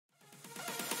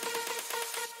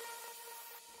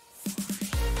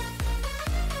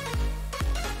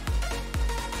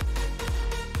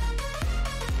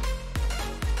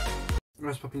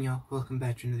What's poppin', y'all? Welcome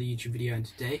back to another YouTube video, and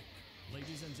today...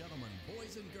 Ladies and gentlemen,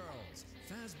 boys and girls,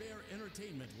 Fazbear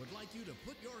Entertainment would like you to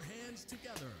put your hands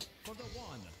together for the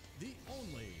one, the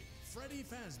only, Freddy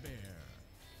Fazbear.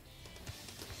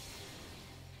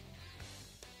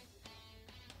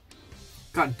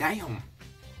 God damn!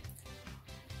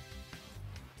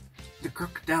 The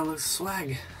crocodile is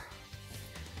swag.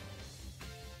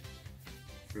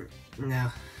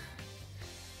 No.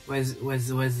 Where's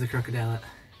the crocodile at?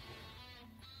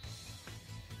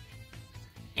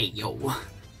 Hey, yo.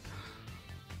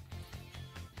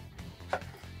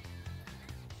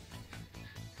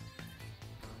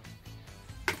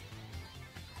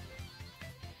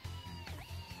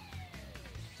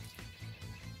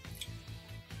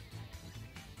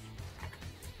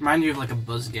 Remind you of like a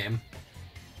Buzz game.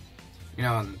 You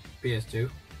know, on PS2.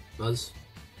 Buzz.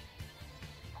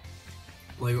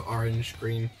 Blue, orange,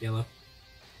 green, yellow.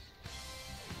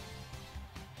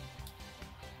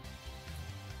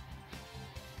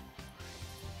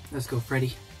 Let's go,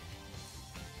 Freddy.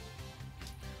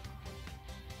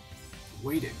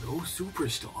 Way to go,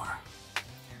 SuperStar.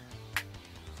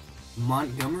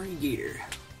 Montgomery Gator.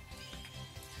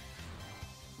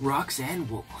 Roxanne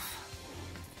Wolf.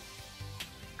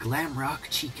 Glamrock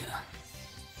Chica.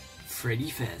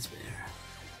 Freddy Fazbear.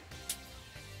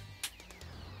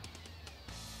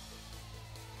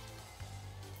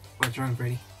 What's wrong,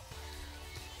 Freddy?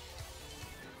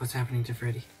 What's happening to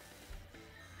Freddy?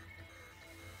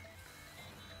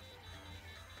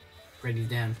 Freddy's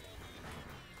down.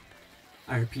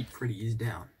 I repeat, Freddy is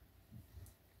down.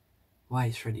 Why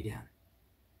is Freddy down?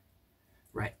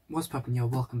 Right, what's poppin', y'all?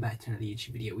 Welcome back to another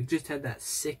YouTube video. We've just had that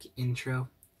sick intro.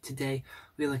 Today,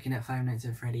 we're looking at Five Nights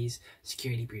at Freddy's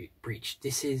Security Breach.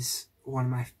 This is one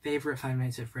of my favorite Five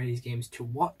Nights at Freddy's games to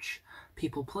watch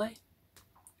people play,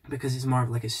 because it's more of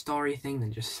like a story thing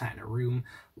than just sat in a room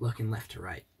looking left to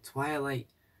right. It's why I like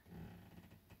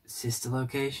Sister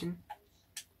Location.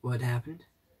 What happened?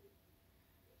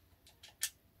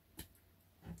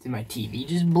 Did my TV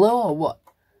just blow or what?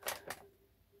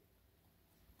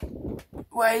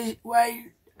 Right.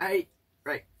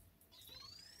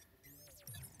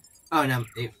 Oh no,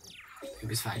 it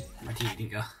was fine. My TV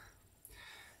didn't go.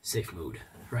 Safe mode.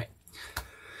 Right.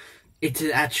 It's an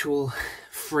actual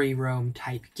free roam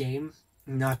type game,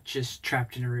 not just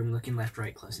trapped in a room looking left,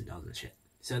 right, closing doors and shit.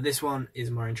 So this one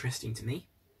is more interesting to me.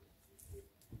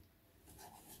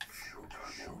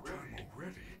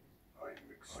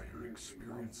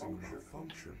 Experiencing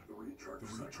malfunction. The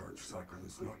recharge cycle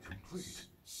is not complete.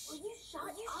 Will you shut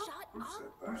up?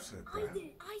 Who said that?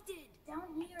 I did.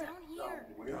 Down here.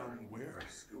 Down where? I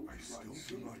still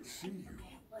do not see you.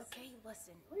 Okay,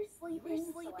 listen. We're sleeping,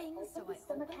 so I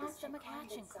opened the stomach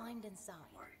hatch and climbed inside.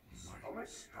 My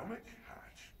stomach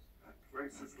hatch?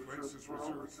 Place is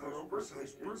reserved for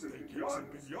oversized birthday cakes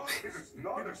and beyond. It is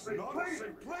not a safe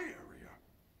play area.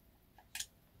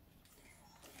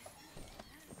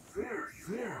 There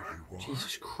you are.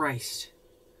 Jesus Christ.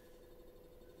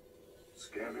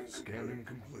 Scanning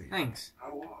complete. Thanks.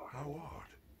 How odd.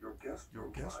 Your guest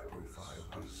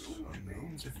profile is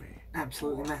unknown to me.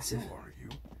 Absolutely massive. Who are you?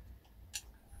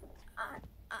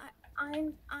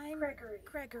 I'm Gregory.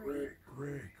 Gregory.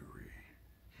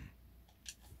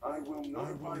 I will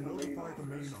notify the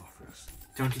main office.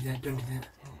 Don't do that, don't do that.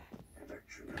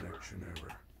 Connection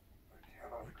error.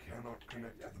 I cannot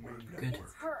connect to the main Good.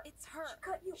 network. It's her.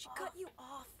 She cut you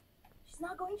off. She's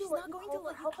not going to let you call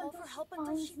for help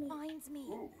until she finds me.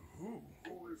 Who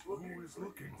is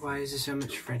looking for Why is there so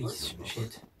much Freddy's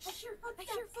shit? I hear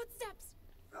footsteps.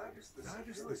 That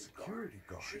is the security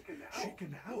guard. She can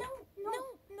help. No.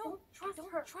 Don't trust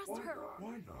her.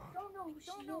 Why not? Don't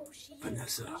know who she is.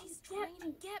 Vanessa. She's trying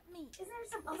to get me. Is there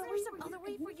some other way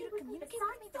for you to communicate with me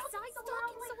besides talking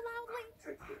so loudly?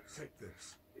 Take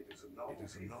this. It is a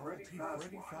novelty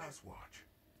Freddy Fazwatch.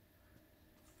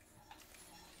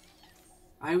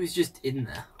 I was just in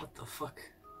there. What the fuck?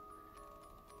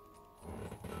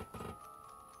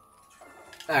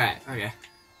 Alright, okay.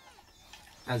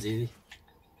 That was easy.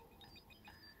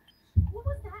 What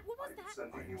was that?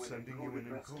 I am sending you an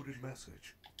encoded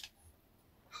message.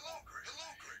 Hello, Gregory.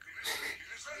 It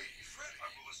is me, Freddy. I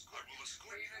will escort you to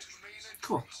the main entrance.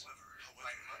 Cool. However,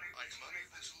 I am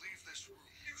unable to leave this room.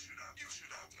 You should have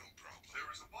no problem. There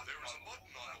is a button on the wall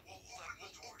that will open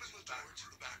the door to the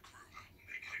back room.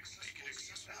 Make it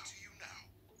accessible to you now.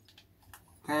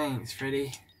 Thanks,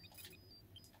 Freddy.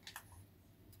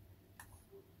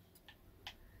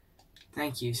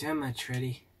 Thank you so much,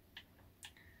 Freddy.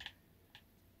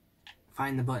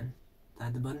 Find the button.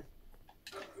 Find the button.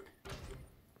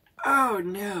 Oh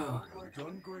no!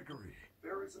 Done, Gregory.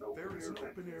 There is an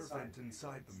open-air vent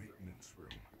inside the maintenance room.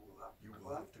 You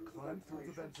will have to climb through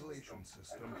the ventilation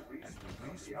system and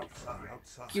release me from the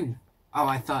outside. You. Oh,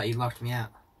 I thought you locked me out.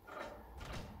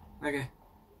 Okay.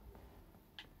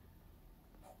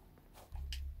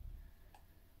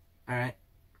 Alright.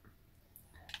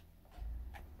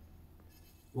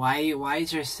 Why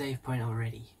is there a save point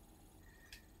already?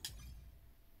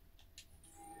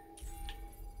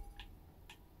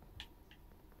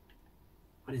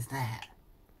 What is that?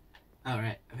 Oh,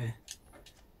 right, okay.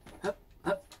 Hup,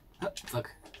 hup, hup,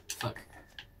 fuck, fuck.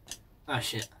 Oh,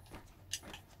 shit.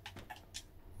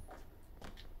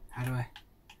 How do I?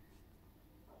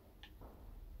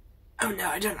 Oh no,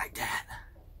 I don't like that.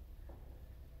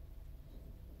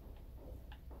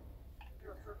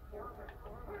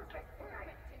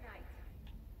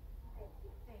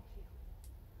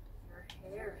 Your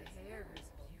hair is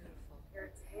beautiful. Your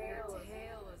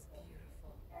tail is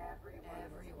beautiful.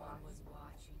 Everyone was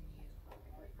watching you.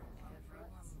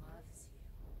 Everyone loves you.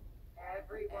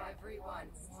 Everyone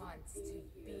wants to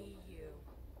be you.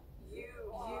 You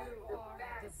are the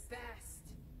best.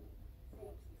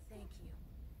 Thank you.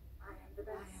 I am the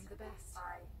best.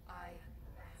 I am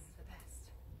the best.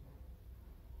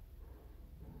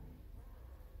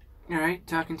 Alright,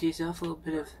 talking to yourself, a little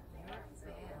bit of... Your fans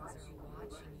are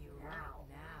watching you right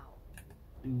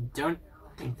now. Don't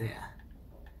think they are.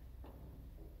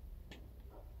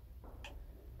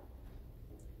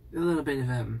 A little bit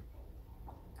of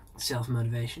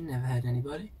self-motivation, never hurt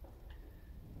anybody.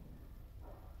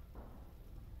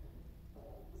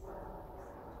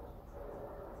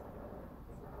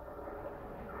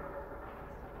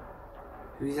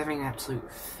 Who's having an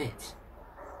absolute fit?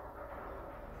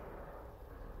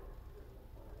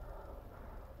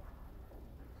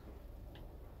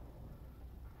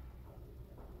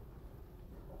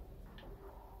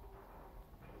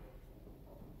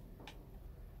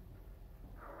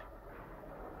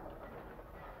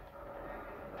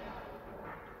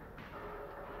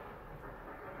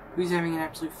 Who's having an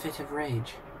absolute fit of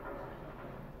rage?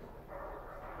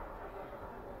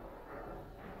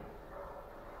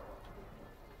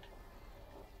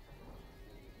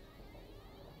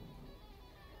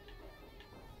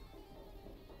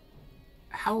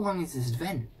 How long is this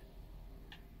vent?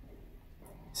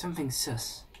 Something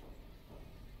sus.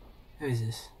 Who is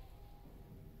this?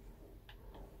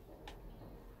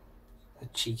 A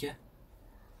Chica?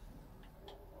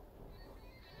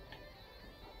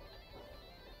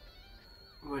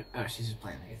 What? Oh, she's just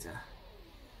playing the guitar.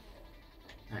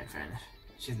 Alright, fair enough.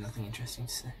 She has nothing interesting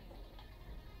to say.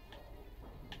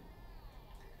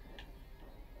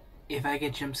 If I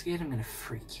get jump scared, I'm gonna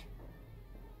freak.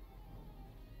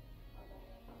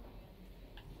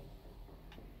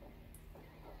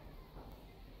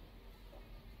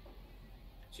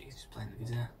 She's just playing the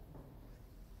guitar.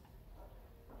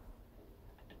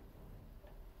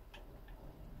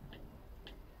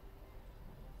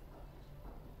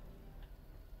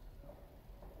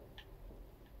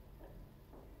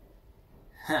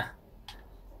 Huh.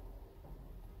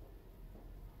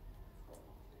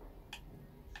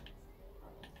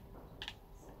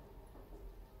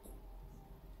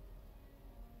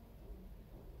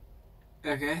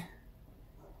 Okay.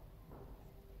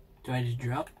 Do I just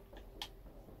drop?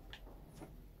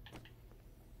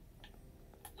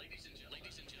 Ladies and gentlemen,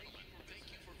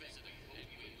 thank you for visiting, and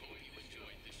we hope you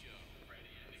enjoyed the show.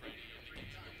 Freddy and Freddy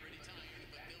are pretty tired,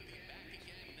 but they'll be back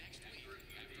again next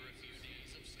week after a few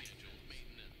days of scheduled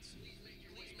maintenance. Please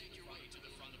make your way to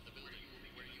the front of the building,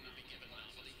 where you will be given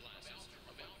novelty glasses,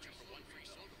 a voucher for one free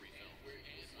soda refill,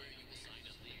 and where you will sign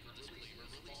a legal disclaimer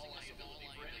releasing all liability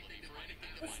for anything that might happen.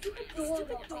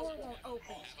 The door won't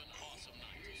open. Have an awesome night.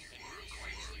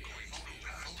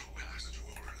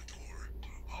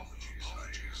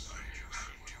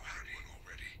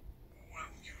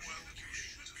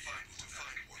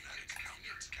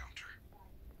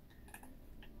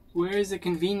 Where is the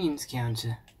convenience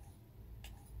counter?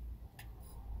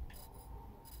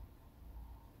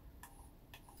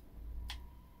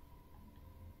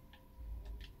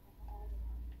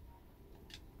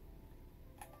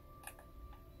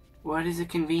 What is a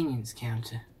convenience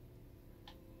counter?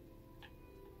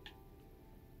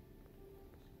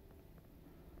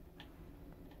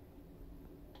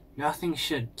 Nothing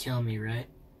should kill me, right?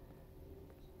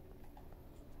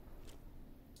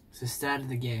 It's the start of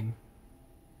the game.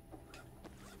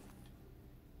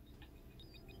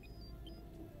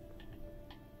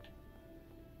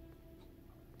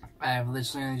 I have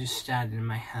literally only just started in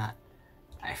my heart.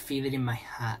 I feel it in my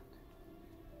heart.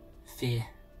 Fear.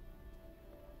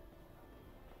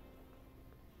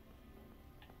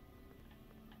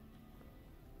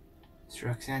 It's Is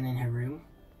Roxanne in her room?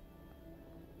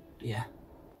 Yeah.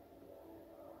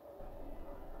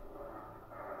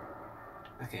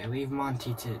 Okay, leave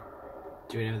Monty to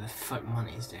do whatever the fuck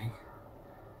Monty's doing.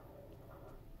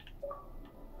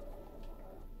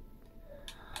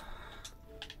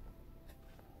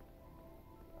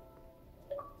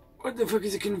 What the fuck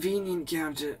is a convenient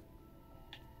counter?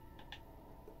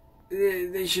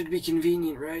 They should be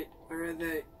convenient, right? Or are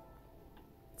they?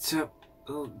 What's up,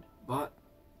 little bot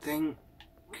thing?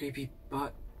 Creepy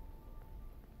bot.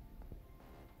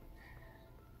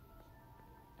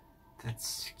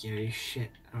 That's scary as shit.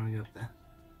 I don't wanna go up there.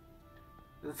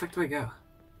 Where the fuck do I go?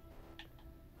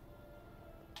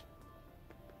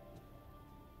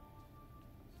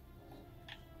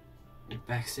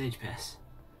 Backstage pass.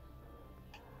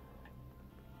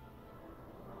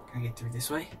 Can I get through this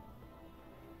way?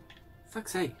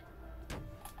 Fuck's sake.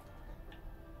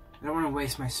 I don't want to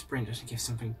waste my sprint just in case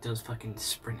something does fucking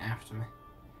sprint after me.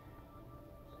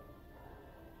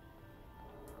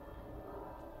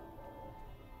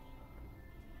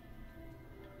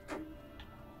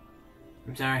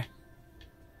 I'm sorry.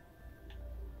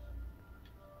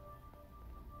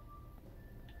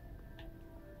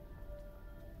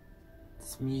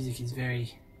 This music is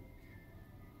very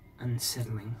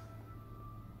unsettling.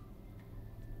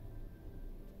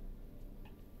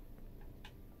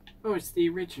 Oh, it's the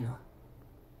original.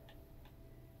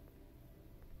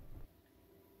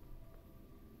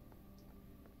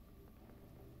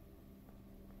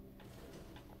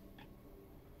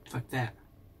 Fuck that.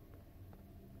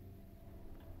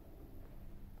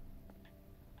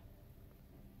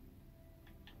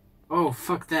 Oh,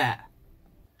 fuck that.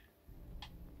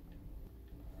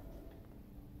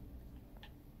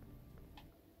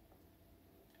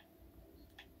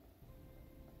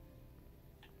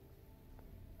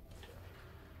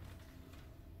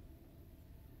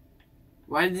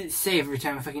 Why did it say every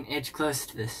time I fucking edge closer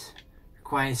to this?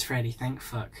 Requires Freddy, thank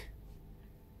fuck.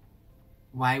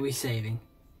 Why are we saving?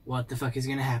 What the fuck is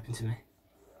gonna happen to me?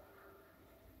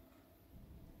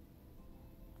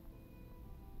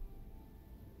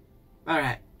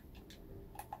 Alright.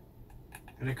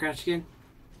 Did I crouch again?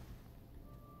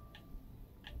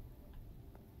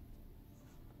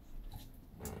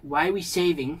 Why are we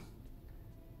saving?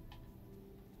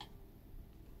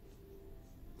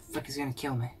 The fuck is gonna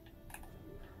kill me?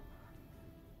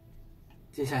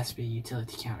 This has to be a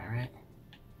utility counter, right?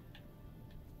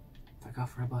 Fuck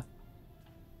off, robot.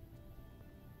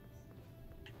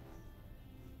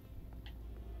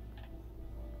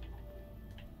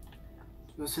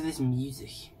 What's with this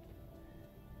music?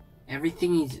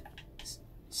 Everything is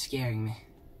scaring me.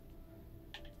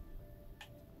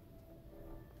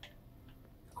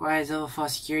 Requires level 4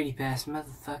 security pass,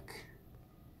 motherfucker.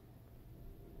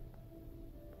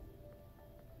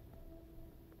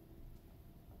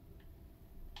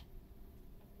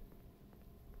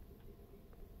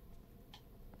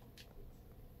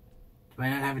 Do I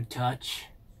not have a touch?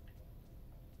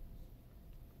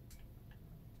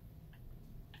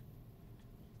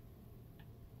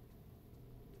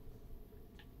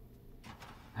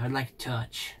 I would like a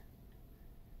touch.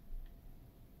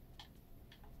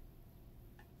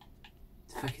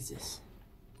 What the fuck is this?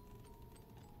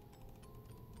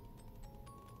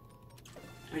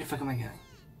 Where the fuck am I going?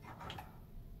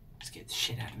 Scared the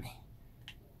shit out of me.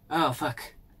 Oh, fuck.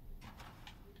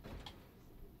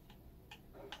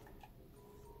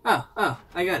 Oh,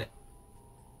 I got it.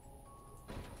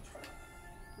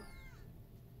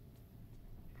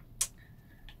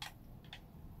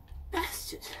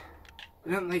 Bastard.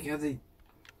 I don't like how they...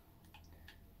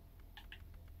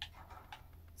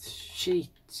 shitty,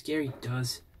 scary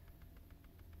does.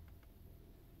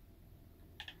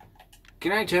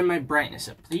 Can I turn my brightness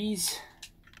up, please?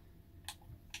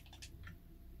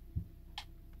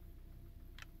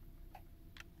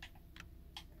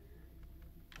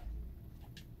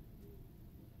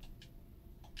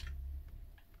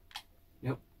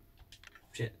 Nope.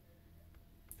 Shit.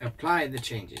 Apply the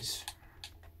changes.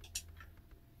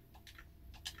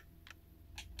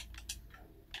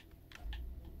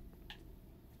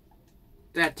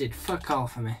 That did fuck all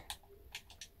for me.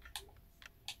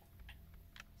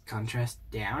 Contrast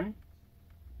down.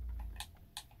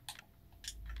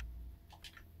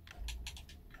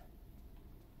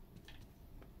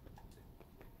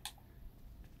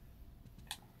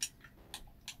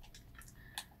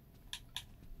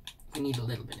 We need a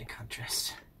little bit of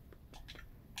contrast.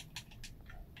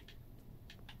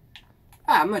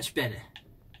 Ah, much better.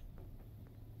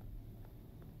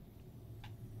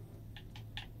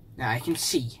 Now I can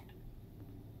see.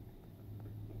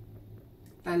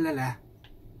 La la la.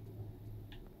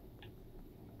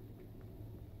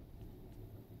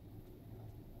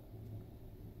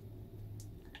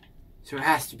 So it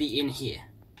has to be in here.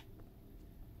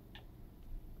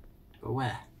 But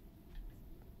where?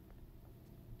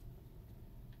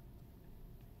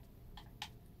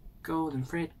 Golden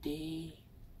Freddy.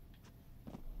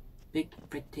 Big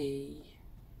Freddy.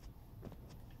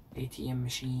 ATM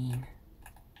machine.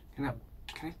 Can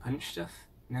I punch stuff?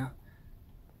 No.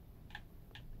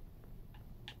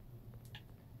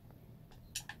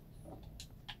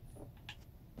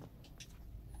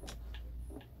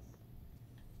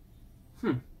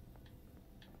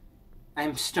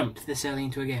 I'm stumped this early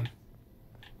into a game.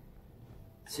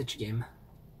 Such a game.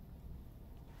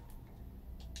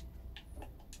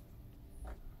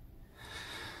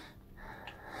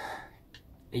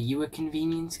 Are you a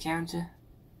convenience counter?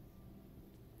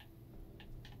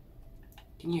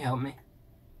 Can you help me?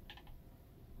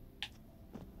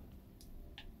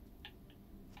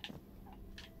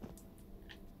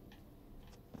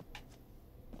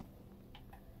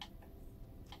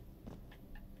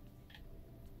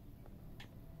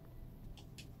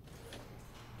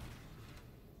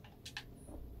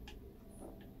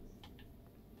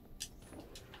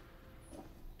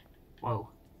 Whoa.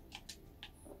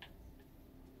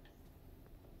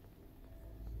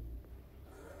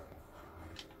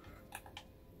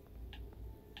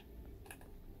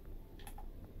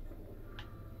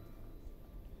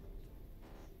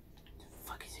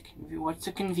 What's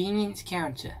a convenience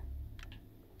counter?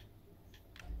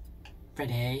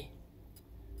 Freddy?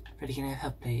 Freddy, can I have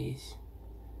help, please?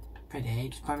 Freddy,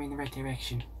 just point me in the right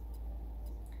direction.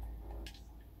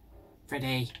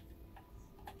 Freddy.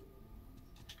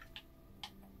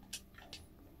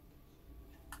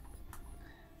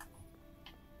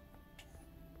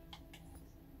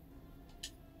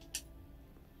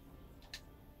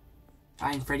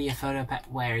 Find Freddy a photo pass.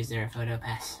 Where is there a photo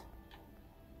pass?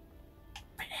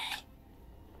 Freddy.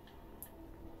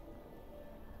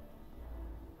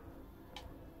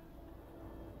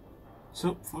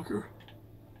 Sup, fucker?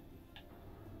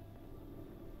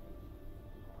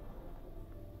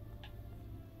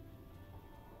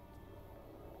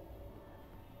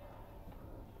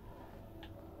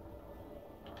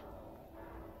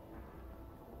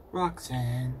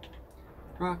 Roxanne.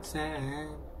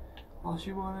 Roxanne. All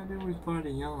she wanna do is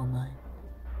party all night.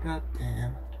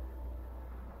 Goddamn.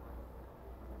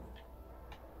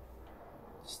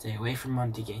 Stay away from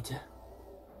Monty Gator.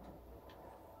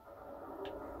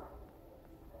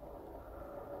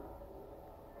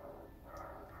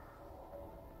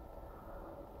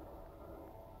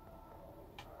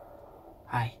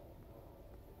 Hi.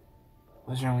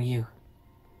 What's wrong with you?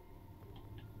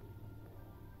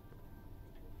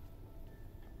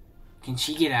 Can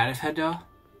she get out of her door?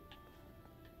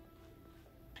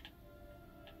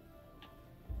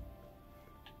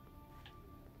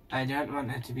 I don't want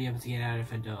her to be able to get out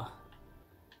of her door.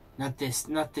 Not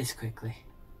this quickly.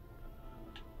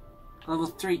 Level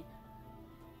 3.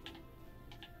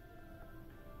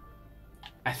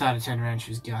 I thought I turned around and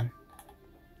she was gone.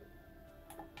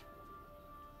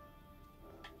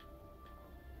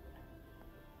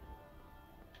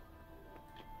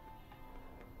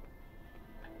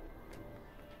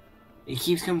 It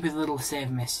keeps coming with little save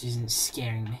messages and it's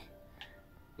scaring me.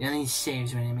 It only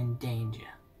saves when I'm in danger.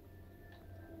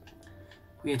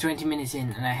 We are 20 minutes in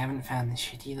and I haven't found this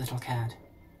shitty little card.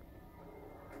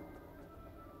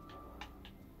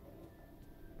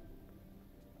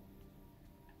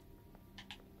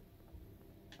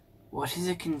 What is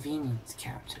a convenience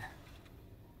counter?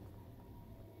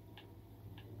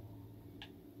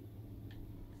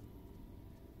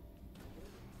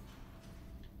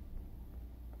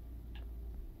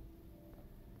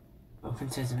 Open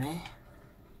sesame.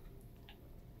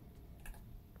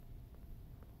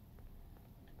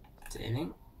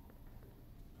 Saving.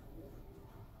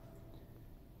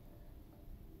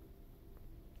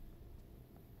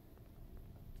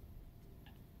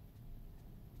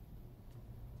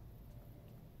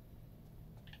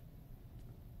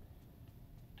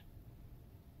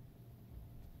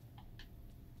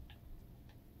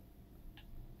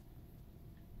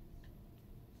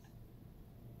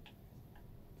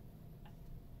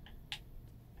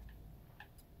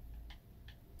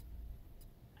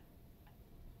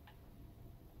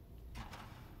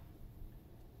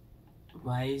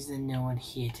 Why is there no one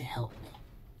here to help me?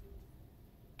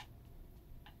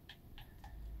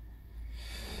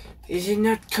 Is it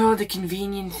not called a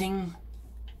convenient thing?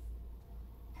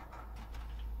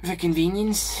 For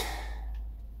convenience?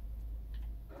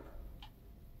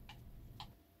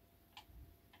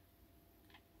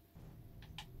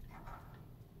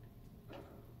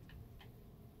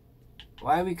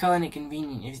 Why are we calling it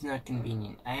convenient if it's not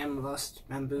convenient? I am lost,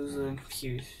 bamboozled, and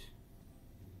confused.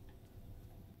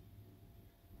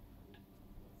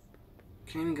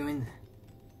 Can't even go in there.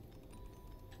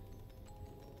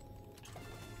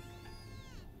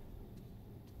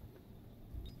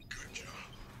 Good job.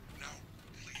 Now,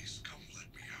 please come let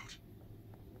me out.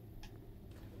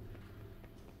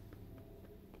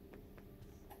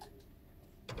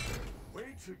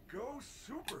 Way to go,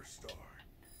 SuperStar!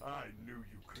 I knew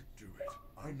you could do it.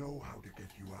 I know how to get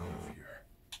you out of here.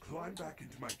 Climb back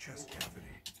into my chest cavity.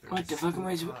 What the fuck am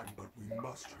I still supposed? time, but we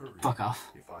must hurry. Fuck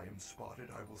off. If I am spotted,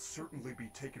 I will certainly be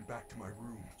taken back to my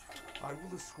room. I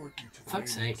will escort you to the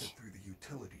Fuck's main sake. exit through the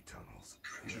utility tunnels.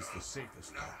 It is the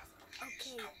safest path.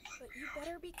 Okay, but you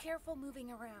better be careful moving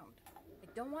around. I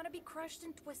don't want to be crushed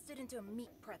and twisted into a meat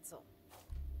pretzel.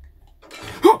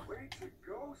 Way to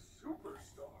go,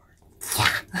 SuperStar!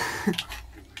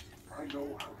 I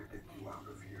know how to get you out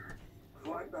of here.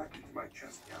 Climb back into my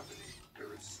chest cavity.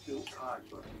 There is still time,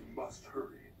 but we must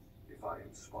hurry. If I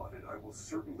am spotted, I will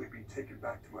certainly be taken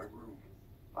back to my room.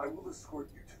 I will escort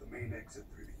you to the main exit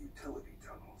through the utility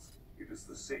tunnels. It is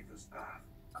the safest path.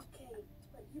 Okay,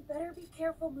 but you better be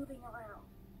careful moving around.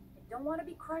 I don't want to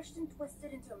be crushed and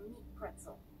twisted into a meat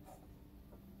pretzel.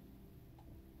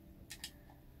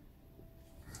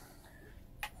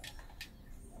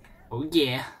 Oh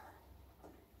yeah.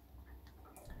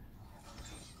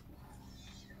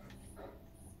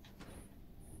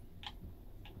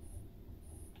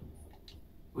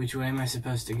 Which way am I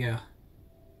supposed to go?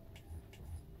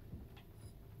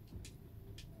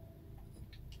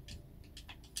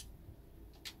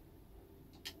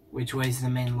 Which way's the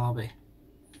main lobby?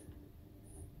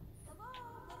 Hello,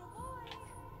 little boy.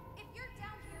 If you're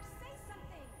down here, say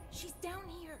something. She's down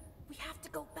here. We have to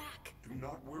go back. Do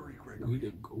not worry, Way Gregory.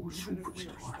 to go, Even if we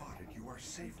are SuperStar. spotted, you are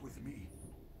safe with me.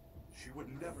 She would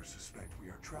never suspect we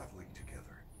are traveling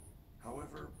together.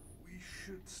 However, we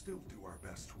should still do our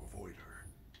best to avoid her.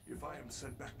 If I am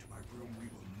sent back to my room, we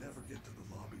will never get to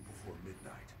the lobby before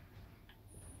midnight.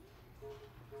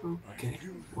 Okay.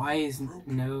 Why is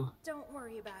no Don't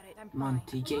worry about it. I'm fine.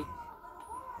 Monty Gate?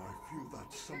 I feel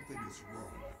that something is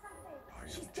wrong. I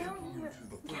She's am down taking you here. to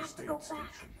the We have first to aid go back.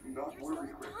 station. Do not There's no worry,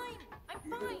 Gregory. time. I'm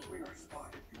Even fine. if we are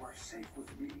spotted, you are safe with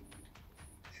me.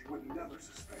 She would never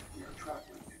suspect we are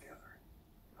traveling together.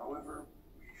 However,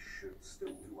 we should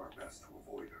still do our best to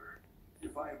avoid her.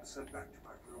 If I am sent back to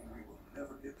my room, we will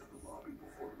never get to the lobby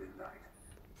before midnight.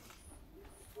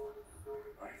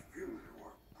 I feel you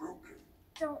are broken.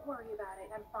 Don't worry about it.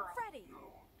 I'm fine. Freddy, No.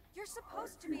 you're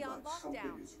supposed I to be feel on that something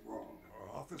lockdown. is wrong.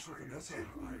 Officer Vanessa, I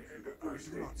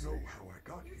do not know how I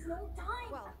got There's here. no time.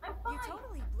 Well, I'm you fine.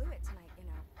 totally blew it tonight, you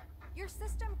know. Your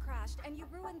system crashed and you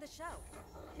ruined the show.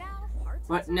 Now, parts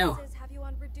What? and No. services have you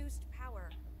on reduced power.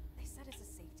 They said it's a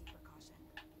safety precaution.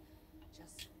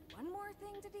 Just one more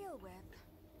thing to deal with.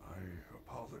 I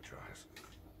apologize.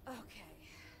 Okay.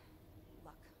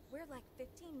 Look, we're like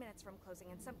 15 minutes from closing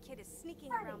and some kid is sneaking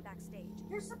Freddy, around backstage.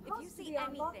 You're If supposed you to see be on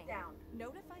anything, lockdown.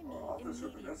 notify me Officer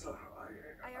immediately. Vanessa,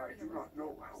 I already do not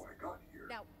know how I got here.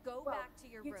 Now, go Well, back to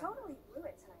your you room. totally blew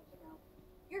it tonight, you know.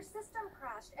 Your system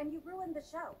crashed and you ruined the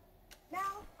show.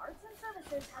 Now, arts and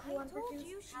services have you I on told reduced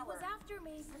you she power. was after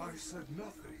me. I said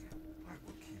nothing. I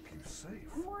will keep you safe.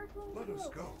 One more thing Let to us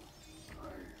do. go.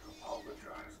 I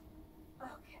apologize.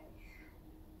 Okay.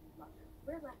 Look,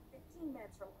 we're like 15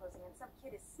 minutes from closing and some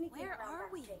kid is sneaking Where around are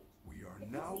we? backstage. We are If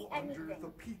you now see under anything,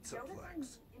 the Pizzaplex. notify me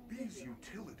These immediately.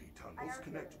 utility I tunnels already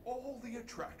connect did. all the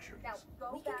attractions. Now,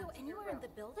 go We back can go to your anywhere in room.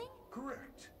 the building?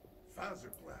 Correct.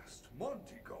 Fazerblast,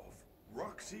 Monty Golf,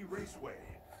 Roxy Raceway.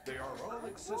 They are all I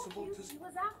accessible told you to... she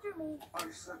was after me.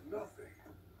 I said nothing.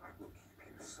 I will keep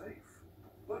you safe.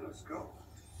 Let us go.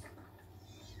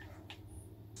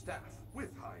 Staff,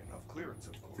 with high enough clearance,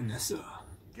 of course. Vanessa.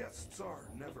 Guests are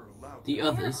never allowed. The to-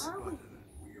 others. Where are we?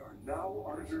 We are now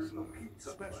under the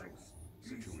Pizzaplex.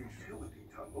 These utility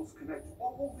tunnels connect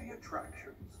all the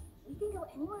attractions. We can go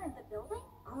anywhere in the building?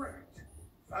 Correct.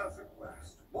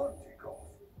 Fazerblast, Monty Golf,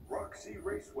 Roxy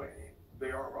Raceway. They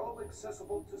are all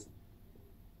accessible to...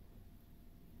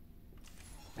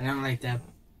 I don't like that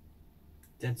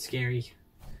scary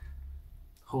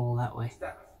hole that way.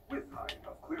 Staff, with high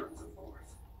enough clearance, of course.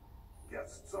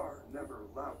 Guests are never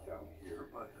allowed down here,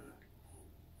 but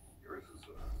yours is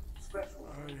a special...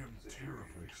 I am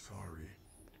terribly sorry.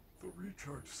 The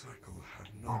recharge cycle had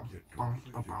not yet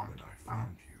completed when I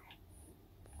found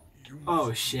you. You Oh,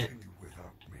 must shit. continue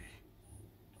without me.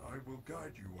 I will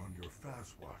guide you on your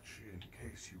fast watch in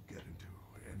case you get into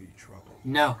any trouble.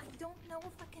 No. I don't know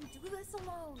if I can do this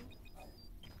alone.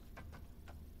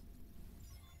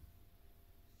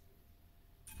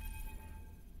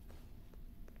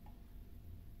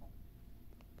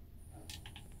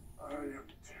 I am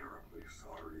terribly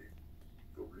sorry.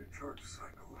 The recharge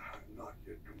cycle had not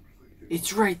yet completed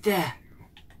It's right there.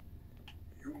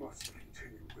 You must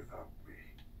continue without me.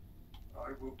 I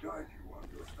will guide you on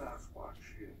your fast watch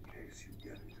in case you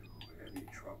get into any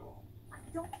trouble. I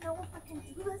don't know if I can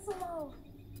do this alone.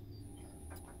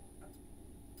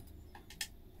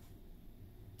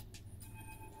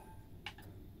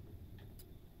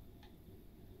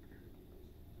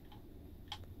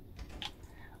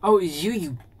 Oh, it's you,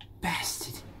 you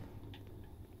bastard.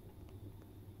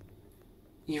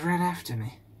 You ran after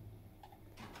me.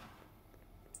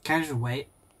 Can I just wait?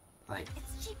 Like,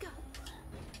 It's Chica.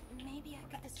 Maybe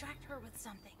I could distract her with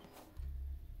something.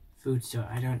 food store,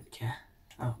 I don't care.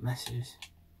 Oh, messages.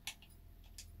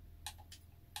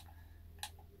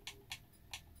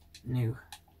 New.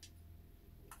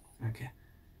 Okay.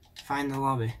 Find the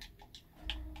lobby.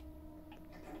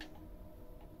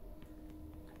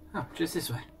 Oh, just this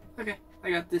way. Okay, I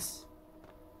got this.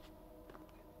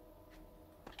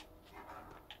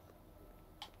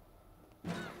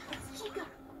 It's Chica.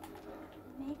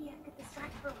 Maybe I could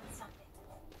distract her with something.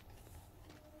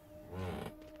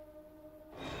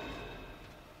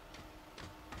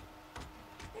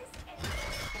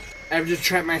 I've just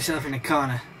trapped myself in a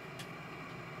corner.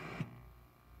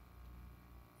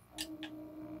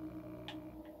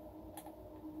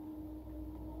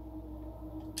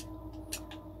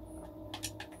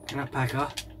 Can I pack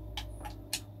off?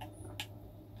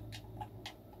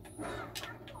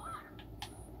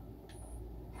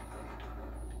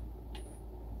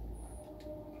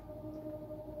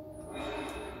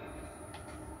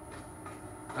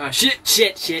 Oh shit,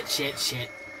 shit, shit, shit, shit.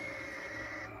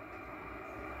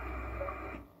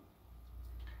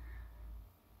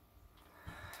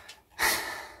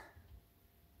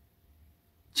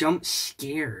 Jump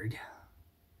scared.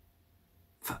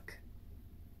 Fuck.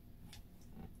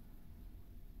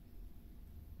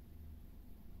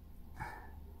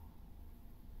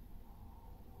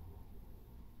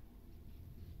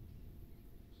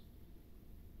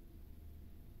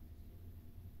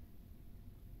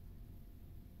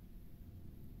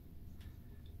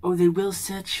 Oh, they will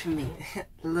search for me.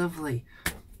 Lovely.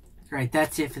 Alright,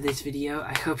 that's it for this video.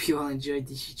 I hope you all enjoyed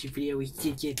this YouTube video. We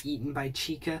did get eaten by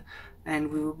Chica,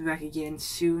 and we will be back again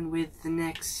soon with the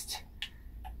next...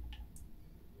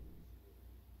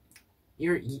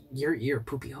 Your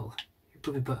poopy hole. Your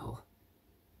poopy butthole.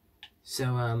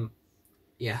 So,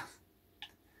 yeah.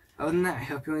 Other than that, I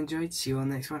hope you all enjoyed. See you all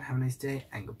next one. Have a nice day,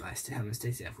 and goodbye. Stay home and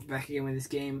stay safe. We're back again with this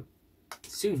game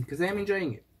soon, because I am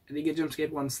enjoying it. I did get jump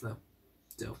scared once, though.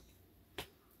 So,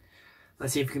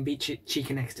 let's see if we can beat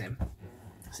Chica next time.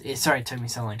 Sorry it took me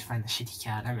so long to find the shitty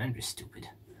card. I'm just stupid.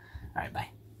 Alright, bye.